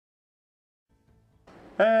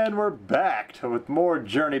And we're back with more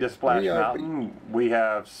Journey to Splash Mountain. We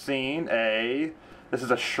have seen this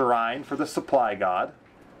is a shrine for the supply god,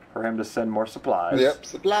 for him to send more supplies. Yep,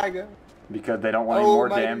 supply god. Because they don't want any more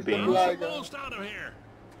damn beans. We're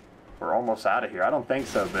almost out of here. I don't think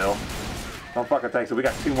so, Bill. Don't fucking think so. We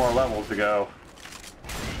got 2 more levels to go.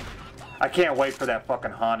 I can't wait for that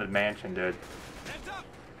fucking haunted mansion, dude.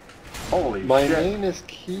 Holy shit. My name is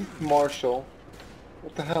Keith Marshall.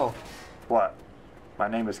 What the hell? What? My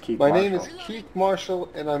name is Keith Marshall. My name is Keith Marshall,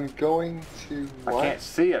 and I'm going to what? I can't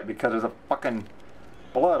see it because there's a fucking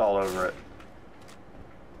blood all over it.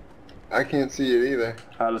 I can't see it either.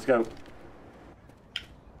 Alright, let's go.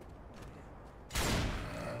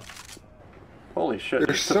 Holy shit.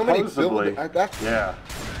 There's so many buildings. Yeah.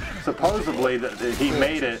 Supposedly that he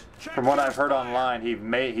made it, from what I've heard online,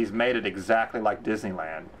 he's made it exactly like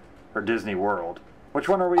Disneyland. Or Disney World. Which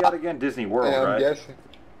one are we at again? Disney World, yeah, right? I'm guessing.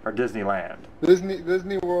 Or Disneyland.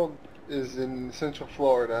 Disney World is in Central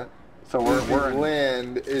Florida. So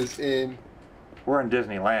Disneyland is in... We're in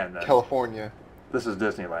Disneyland then. California. This is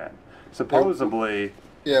Disneyland. Supposedly...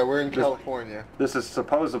 Yeah, we're in California. This is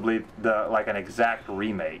supposedly like an exact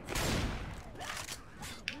remake.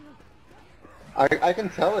 I can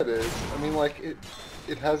tell it is. I mean, like,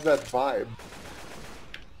 it has that vibe.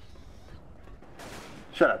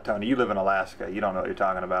 Shut up, Tony. You live in Alaska. You don't know what you're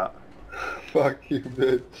talking about. Fuck you,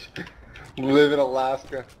 bitch. Live in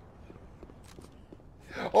Alaska.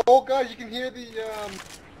 Oh, God, you can hear the,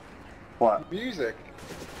 What? music.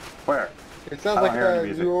 Where? It sounds like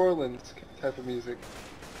New Orleans type of music.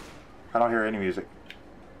 I don't hear any music.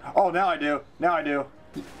 Oh, now I do. Now I do.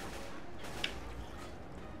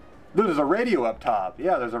 Dude, there's a radio up top.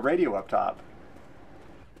 Yeah, there's a radio up top.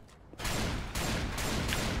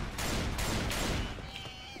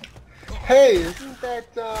 Hey, isn't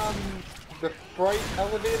that the Fright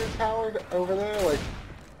elevator tower over there? Like,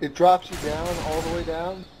 it drops you down all the way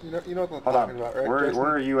down. You know what I'm talking about, right? Where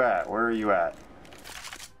are you at? Where are you at?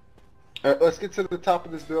 All right, let's get to the top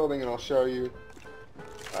of this building, and I'll show you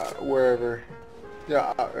wherever.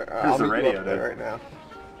 Yeah, I'll the meet radio, you up there dude. right now.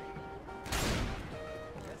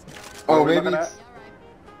 What Oh, are we maybe looking it's... at?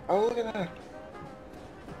 Oh, look at that.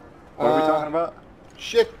 What are we talking about?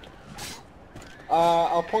 Shit.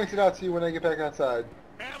 I'll point it out to you when I get back outside.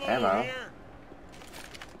 Ammo.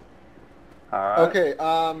 Alright. Okay,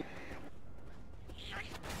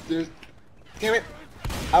 there's... Damn it!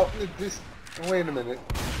 Out in the wait a minute.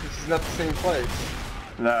 This is not the same place.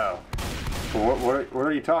 No. Well, what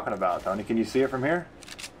are you talking about, Tony? Can you see it from here?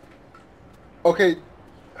 Okay.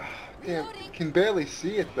 Damn, can barely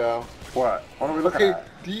see it though. What? What are we looking at?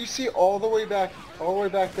 Do you see all the way back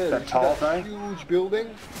there? That tall thing? Huge building?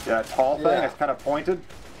 Yeah, that tall thing that's kind of pointed?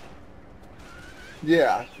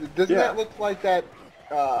 Yeah. Doesn't that look like that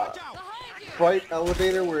Fright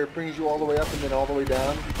elevator where it brings you all the way up and then all the way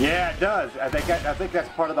down? Yeah, it does. I think that's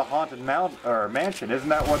part of the haunted mansion. Isn't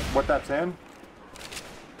that what that's in?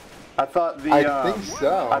 I thought I think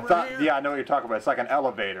so. Yeah, I know what you're talking about. It's like an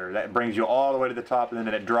elevator that brings you all the way to the top, and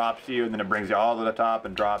then it drops you, and then it brings you all to the top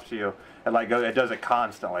and drops you. And like it does it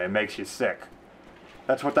constantly. It makes you sick.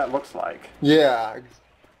 That's what that looks like. Yeah.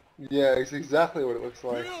 Yeah, it's exactly what it looks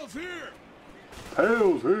like. Hell's here.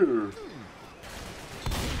 Hell's here.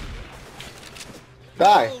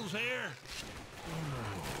 Die. Hell's here.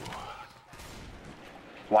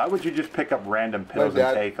 Why would you just pick up random pills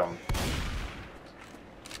and take them?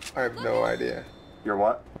 I have no idea. You're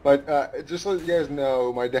what? But just so you guys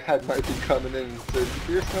know, my dad might be coming in and says,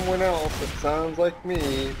 "Here's someone else that sounds like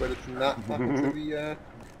me, but it's not talking to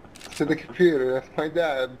the computer." That's my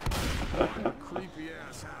dad. Creepy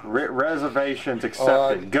ass house. Reservations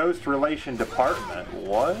accepted. Ghost relation department.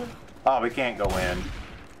 What? Oh, we can't go in.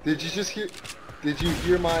 Did you just hear? Did you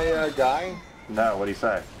hear my guy? No. What'd he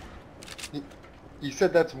say? He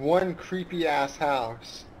said that's one creepy ass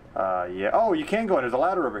house. Yeah. Oh, you can go in. There's a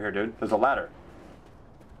ladder over here, dude. There's a ladder.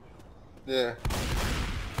 Yeah.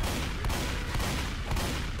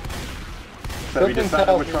 So have you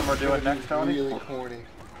decided which one we're doing next, Tony? Really corny.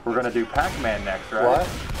 We're gonna do Pac-Man next, right? What?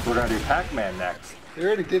 We're gonna do Pac-Man next. We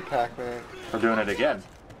already did Pac-Man. We're doing it again.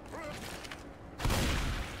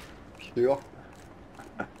 Cool.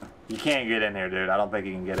 You can't get in here, dude. I don't think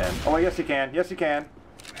you can get in. Oh, yes you can. Yes you can.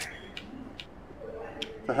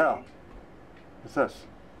 What the hell? What's this?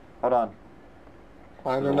 Hold on.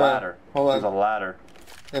 I There's don't a know. ladder. Hold on. There's a ladder.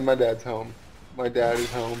 And my dad's home. My dad is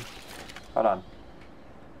home. Hold on.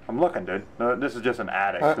 I'm looking, dude. No, this is just an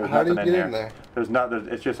attic. There's How do nothing you get here. in there? There's not.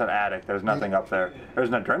 It's just an attic. There's nothing up there. There's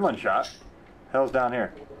an adrenaline shot. Hell's down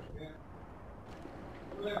here.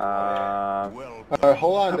 Welcome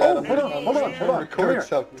Hold on, Dad. Oh, hold on, hold on. Come Record here.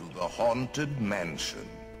 something. to the Haunted Mansion.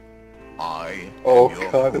 I Oh am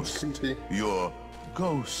your God, that's host, creepy. your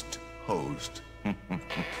ghost host.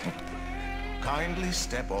 Kindly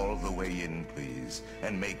step all the way in, please,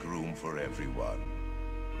 and make room for everyone.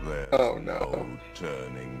 There's Oh, no. no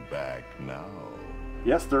turning back now.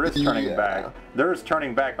 Yes, there is turning Yeah. back. There is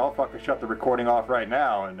turning back. I'll fucking shut the recording off right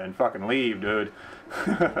now and fucking leave, dude.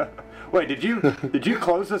 Wait, did you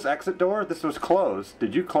close this exit door? This was closed.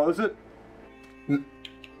 Did you close it?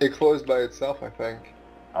 It closed by itself, I think.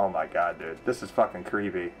 Oh my god, dude. This is fucking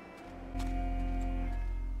creepy.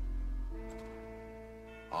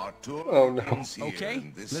 Our tour Oh, no. begins here Okay,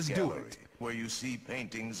 in this let's do gallery, it. where you see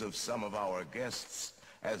paintings of some of our guests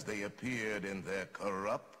as they appeared in their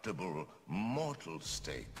corruptible, mortal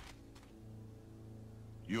state.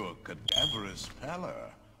 Your cadaverous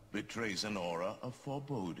pallor betrays an aura of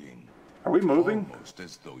foreboding, Are we moving? almost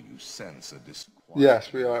as though you sense a disquiet.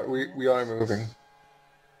 Yes, we are. We are moving.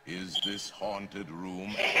 Is this haunted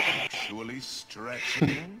room actually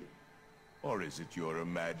stretching? Or is it your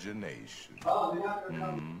imagination?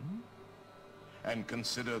 And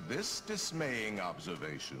consider this dismaying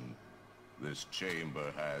observation. This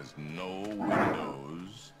chamber has no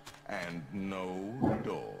windows and no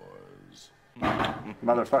doors.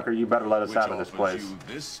 Motherfucker, you better let us Which out of this offers place. you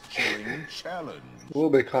this chilling challenge. A little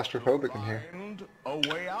bit claustrophobic in here. Find a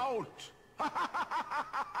way out.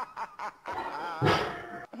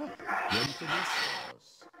 Ready for this?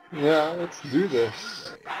 Yeah, let's do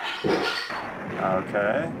this.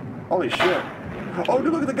 Okay. Holy shit. Oh,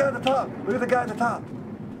 dude, look at the guy at the top. Look at the guy at the top.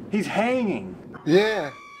 He's hanging.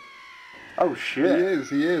 Yeah, Oh, he shit. is.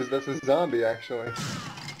 He is. That's a zombie, actually.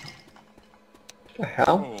 The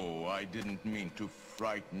hell? Oh, I didn't mean to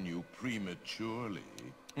frighten you prematurely.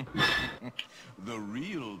 The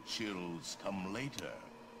real chills come later.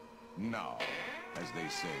 Now, as they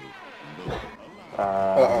say, look alive.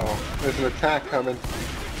 Uh-oh. There's an attack coming.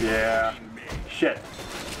 Yeah. Shit.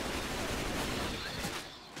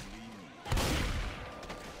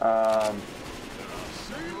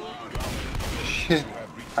 Shit.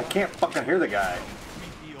 I can't fucking hear the guy.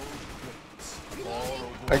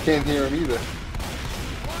 I can't hear him either.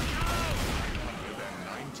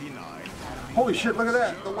 Holy shit, look at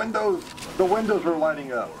that. The windows were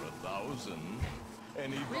lighting up. For 1,000.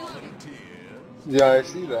 Any volunteers? Yeah, I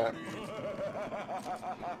see that.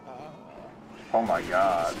 Oh my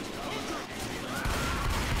god.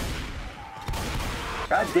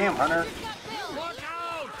 God damn, Hunter.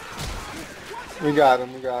 We got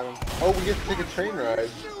him. We got him. Oh, we get to take a train ride.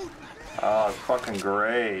 Oh, it's fucking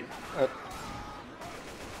great. Uh,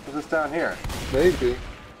 What's this down here? maybe.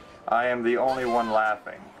 I am the only one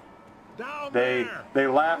laughing. They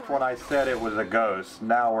laughed when I said it was a ghost.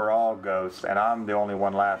 Now we're all ghosts, and I'm the only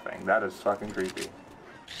one laughing. That is fucking creepy.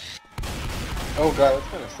 Oh god, that's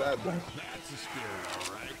kind of sad though. That's the spirit,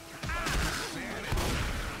 all right.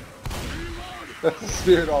 That's the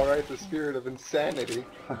spirit, alright. The spirit of insanity.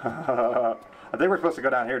 I think we're supposed to go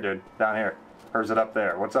down here, dude. Down here. Or is it up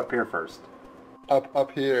there? What's up here first?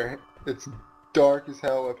 Up here. It's dark as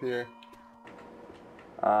hell up here.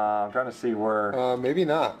 I'm trying to see where... Maybe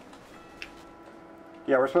not.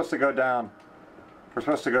 Yeah, we're supposed to go down. We're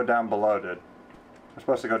supposed to go down below, dude. We're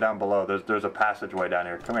supposed to go down below. There's a passageway down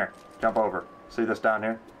here. Come here. Jump over. See this down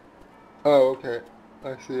here? Oh, okay.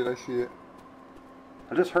 I see it. I see it.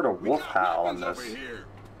 I just heard a wolf howl on Weapons this. over here.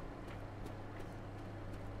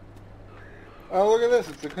 Oh, look at this.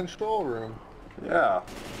 It's a control room. Yeah.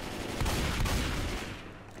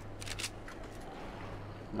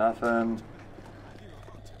 Nothing.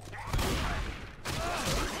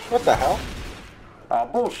 What the hell? Oh,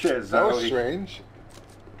 bullshit, That was Zoe. strange.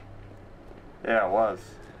 Yeah, it was.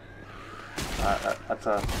 That's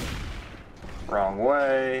a wrong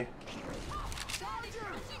way.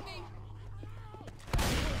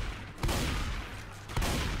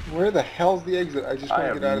 Where the hell's the exit? I just I want to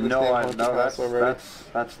have get out of this no damn idea. haunted No, house already.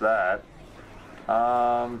 that's that.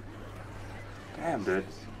 Damn, dude.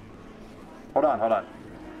 Hold on.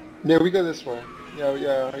 Yeah, we go this way.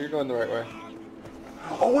 Yeah, you're going the right way.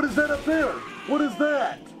 Oh, what is that up there? What is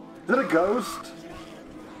that? Is that a ghost?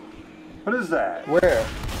 What is that? Where?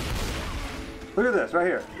 Look at this, right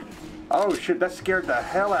here. Oh shit, that scared the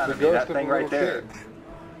hell out The of me, ghost that of thing a right little there. kid.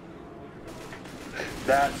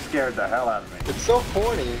 That scared the hell out of me. It's so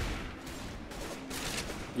corny.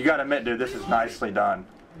 You gotta admit, dude, this is nicely done.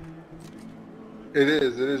 It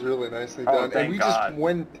is really nicely Oh, done. thank And we God. just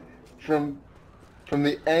went from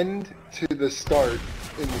the end to the start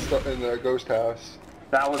in the ghost house.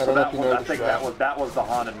 That was I don't know if you I noticed think that. that was the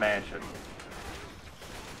haunted mansion.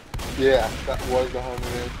 Yeah, that was the Haunted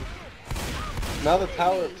Mansion. Now the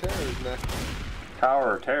Tower of Terror is next.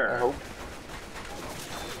 Tower of I Terror. hope.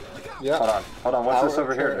 Yeah. Hold on. What's Tower this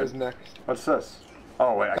over of here? Terror is dude? next. What's this?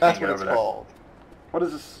 Oh wait, I That's can't get what over it's there. called. What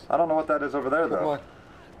is this? I don't know what that is over there Come though. on.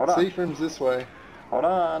 Hold on. Safe room's this way. Hold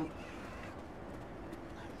on.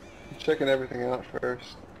 I'm checking everything out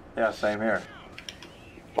first. Yeah, same here.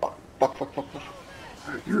 Fuck, fuck, fuck, fuck, fuck.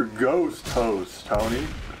 Your ghost host, Tony.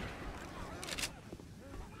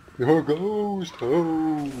 Your ghost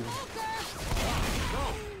home.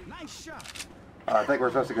 Nice shot. I think we're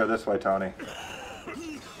supposed to go this way, Tony.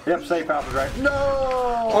 Yep, safe house is right. No!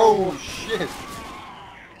 Oh shit!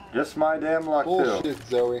 Just my damn luck, too. Bullshit,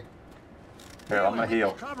 Zoe. Here, I'm gonna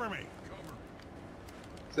heal. Cover me.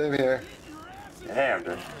 Same here. Damn,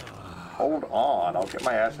 dude. Hold on. I'll get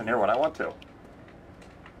my ass in here when I want to.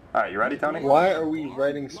 Alright, you ready, Tony? Why are we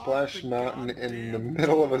riding Splash Mountain in the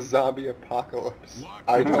middle of a zombie apocalypse?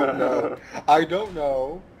 I don't know. I don't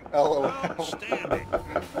know. LOL. Outstanding.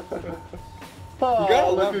 Oh, gotta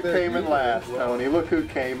look love who that came in music, last, bro. Tony. Look who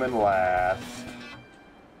came in last.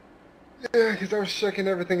 Yeah, because I was checking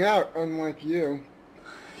everything out, unlike you.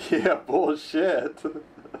 Yeah, bullshit.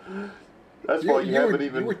 That's why you haven't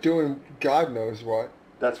even... You were doing God knows what.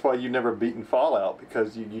 That's why you've never beaten Fallout,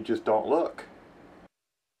 because you just don't look.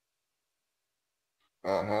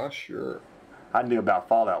 Uh-huh, sure. I knew about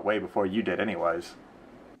Fallout way before you did anyways.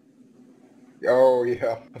 Oh,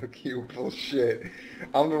 yeah, fuck you, bullshit.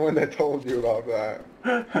 I'm the one that told you about that.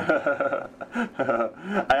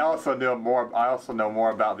 I also know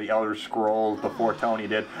more about the Elder Scrolls before Tony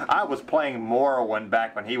did. I was playing Morrowind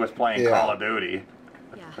back when he was playing Yeah. Call of Duty.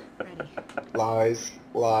 Yeah, ready. Lies,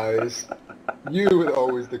 lies. You were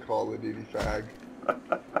always the Call of Duty fag.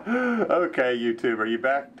 Okay, YouTube, are you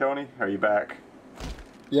back, Tony? Are you back?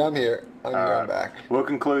 Yeah, I'm here. I'm back. We'll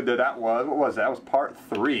conclude that what was that? That was part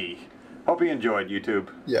 3. Hope you enjoyed, YouTube.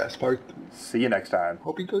 Yes, part 3. See you next time.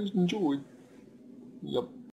 Hope you guys enjoyed. Yep.